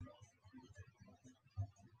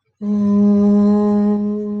Shri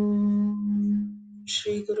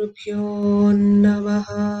Gurubhyo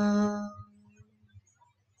Namaha.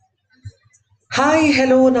 Hi,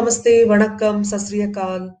 hello, namaste, vanakkam,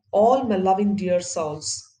 sasriyakal, all my loving dear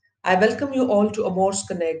souls. I welcome you all to Amor's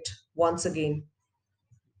Connect once again.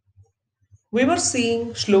 We were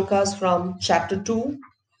seeing shlokas from chapter 2,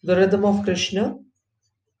 The Rhythm of Krishna,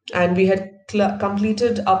 and we had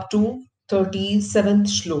completed up to 37th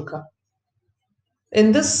shloka.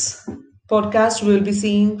 In this podcast, we will be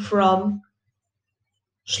seeing from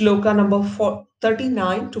shloka number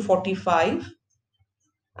 39 to 45,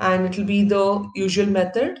 and it will be the usual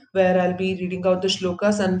method where I'll be reading out the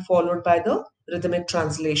shlokas and followed by the rhythmic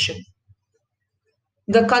translation.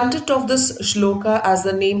 The content of this shloka, as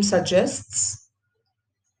the name suggests,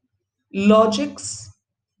 logics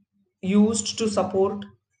used to support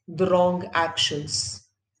the wrong actions.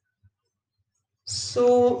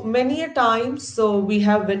 So many a times, we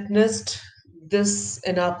have witnessed this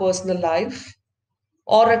in our personal life,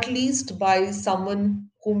 or at least by someone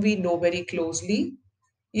whom we know very closely,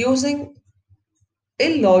 using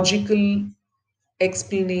illogical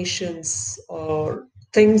explanations or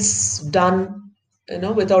things done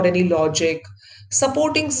without any logic,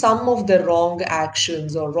 supporting some of the wrong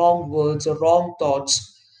actions or wrong words or wrong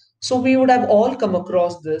thoughts. So we would have all come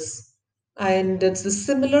across this, and it's a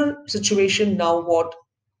similar situation now what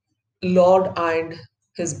Lord and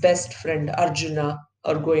his best friend Arjuna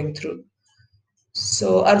are going through.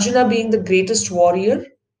 So Arjuna, being the greatest warrior,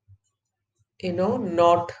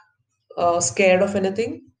 not scared of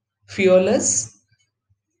anything, fearless,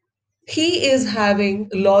 he is having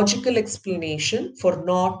logical explanation for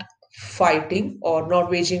not fighting or not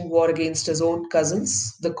waging war against his own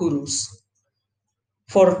cousins, the Kurus,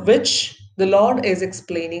 for which the Lord is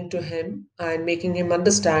explaining to him and making him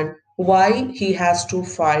understand why he has to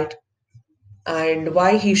fight and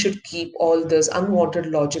why he should keep all this unwanted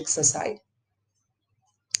logics aside.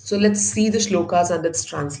 So let's see the shlokas and its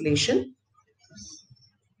translation.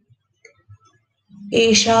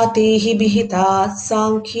 एषा ते हि विहिता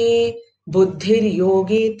साङ्ख्ये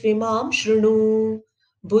बुद्धिर्योगे त्विमां शृणु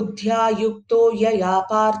बुद्ध्या युक्तो यया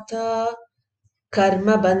पार्थ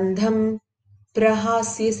कर्मबन्धं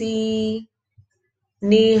प्रहास्यसि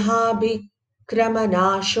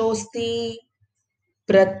नेहाभिक्रमनाशोऽस्ति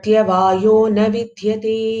प्रत्यवायो न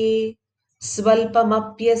विद्यते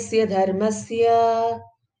स्वल्पमप्यस्य धर्मस्य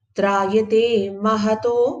त्रायते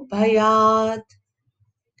महतो भयात्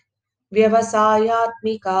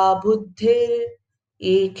व्यवसायात्मिका बुद्धिर्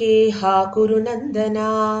एकेहा कुरु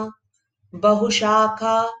नन्दना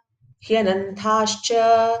बहुशाखा ह्यनन्ताश्च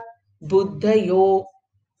बुद्धयो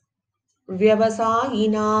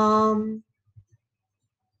व्यवसायिनाम्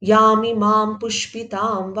यामिमां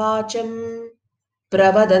पुष्पितां वाचं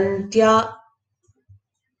प्रवदन्त्या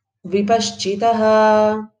विपश्चितः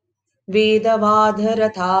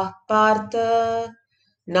वेदवादरताः Partha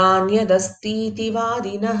नान्यदस्तीति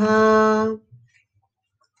वादिनः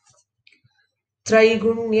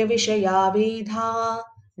त्रैगुण्यविषया Vedha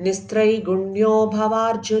निस्त्रैगुण्यो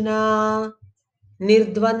भवार्जुन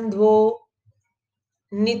निर्द्वन्द्वो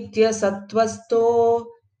नित्यसत्त्वस्थो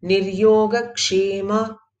निर्योगक्षेम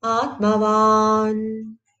आत्मवान्.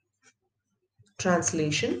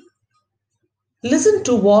 Translation. Listen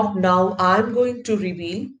to what now I am going to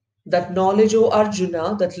reveal, that knowledge, O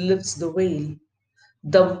Arjuna, that lifts the veil,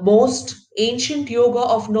 the most ancient yoga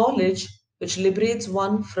of knowledge which liberates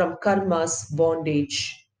one from karma's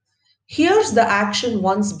bondage. Here's the action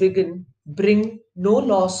once begun, bring no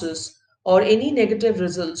losses or any negative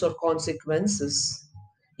results or consequences.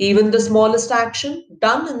 Even the smallest action,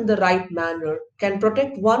 done in the right manner, can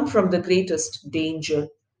protect one from the greatest danger.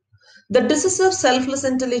 The decisive selfless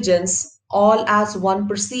intelligence, all as one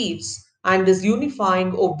perceives, and is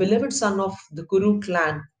unifying, O beloved son of the Kuru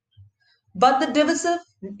clan. But the divisive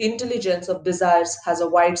intelligence of desires has a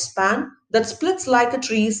wide span that splits like a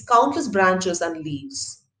tree's countless branches and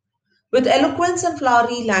leaves. With eloquence and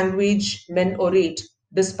flowery language, men orate,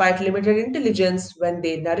 despite limited intelligence when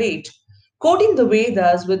they narrate. Quoting the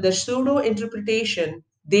Vedas with their pseudo interpretation,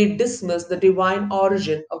 they dismiss the divine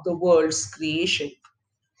origin of the world's creation.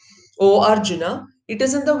 O Arjuna, it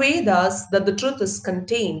is in the Vedas that the truth is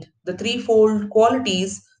contained. The threefold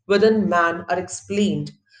qualities within man are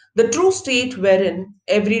explained. The true state wherein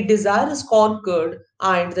every desire is conquered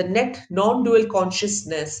and the net non dual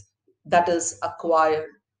consciousness that is acquired.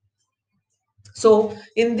 So,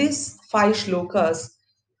 in these five shlokas,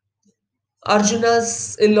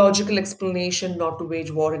 Arjuna's illogical explanation not to wage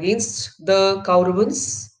war against the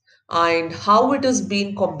Kauravas and how it is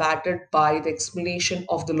being combated by the explanation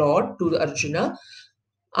of the Lord to the Arjuna,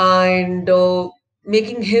 and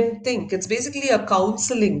making him think. It's basically a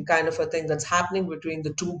counseling kind of a thing that's happening between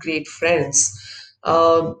the two great friends.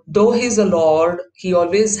 Though he's a lord, he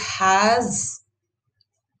always has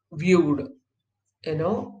viewed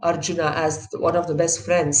Arjuna as one of the best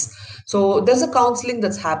friends. So there's a counseling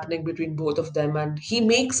that's happening between both of them, and he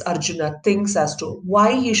makes Arjuna thinks as to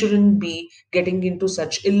why he shouldn't be getting into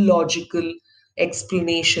such illogical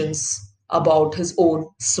explanations about his own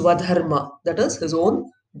swadharma, that is his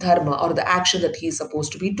own dharma, or the action that he's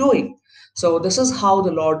supposed to be doing. So this is how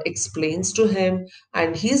the Lord explains to him,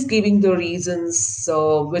 and he's giving the reasons,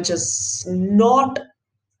 which is not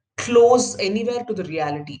close anywhere to the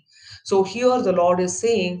reality. So here the Lord is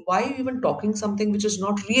saying, why are you even talking something which is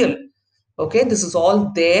not real? Okay, this is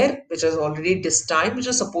all there, which is already destined, which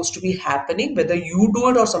is supposed to be happening. Whether you do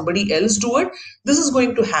it or somebody else do it, this is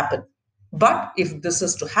going to happen. But if this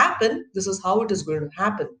is to happen, this is how it is going to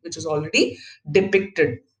happen, which is already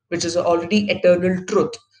depicted, which is already eternal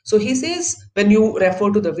truth. So he says, when you refer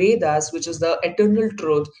to the Vedas, which is the eternal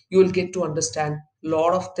truth, you will get to understand a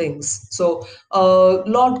lot of things. So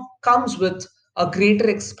Lord comes with a greater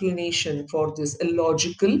explanation for this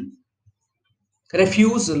illogical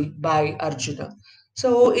refusal by Arjuna.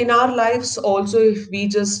 So, in our lives, also, if we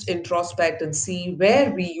just introspect and see where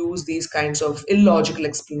we use these kinds of illogical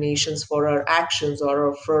explanations for our actions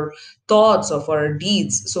or for thoughts or for our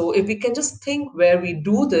deeds, so if we can just think where we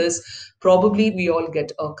do this, probably we all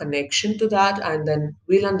get a connection to that, and then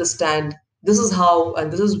we'll understand this is how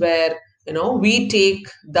and this is where we take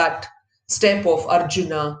that step of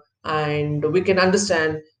Arjuna, and we can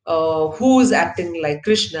understand who is acting like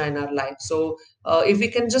Krishna in our life. So if we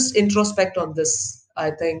can just introspect on this,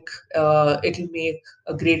 I think it'll make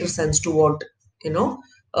a greater sense to what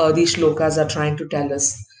these shlokas are trying to tell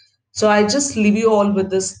us. So I just leave you all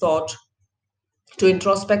with this thought to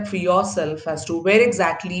introspect for yourself as to where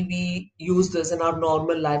exactly we use this in our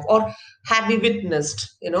normal life, or have we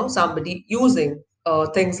witnessed somebody using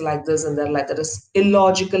things like this in their life, that is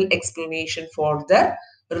illogical explanation for their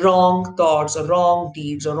wrong thoughts or wrong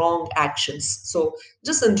deeds or wrong actions. So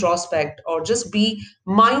just introspect or just be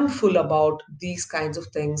mindful about these kinds of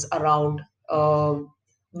things around,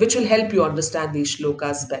 which will help you understand these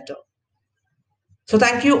shlokas better. So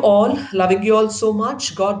thank you all. Loving you all so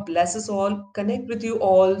much. God bless us all. Connect with you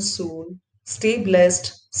all soon. Stay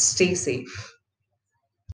blessed. Stay safe.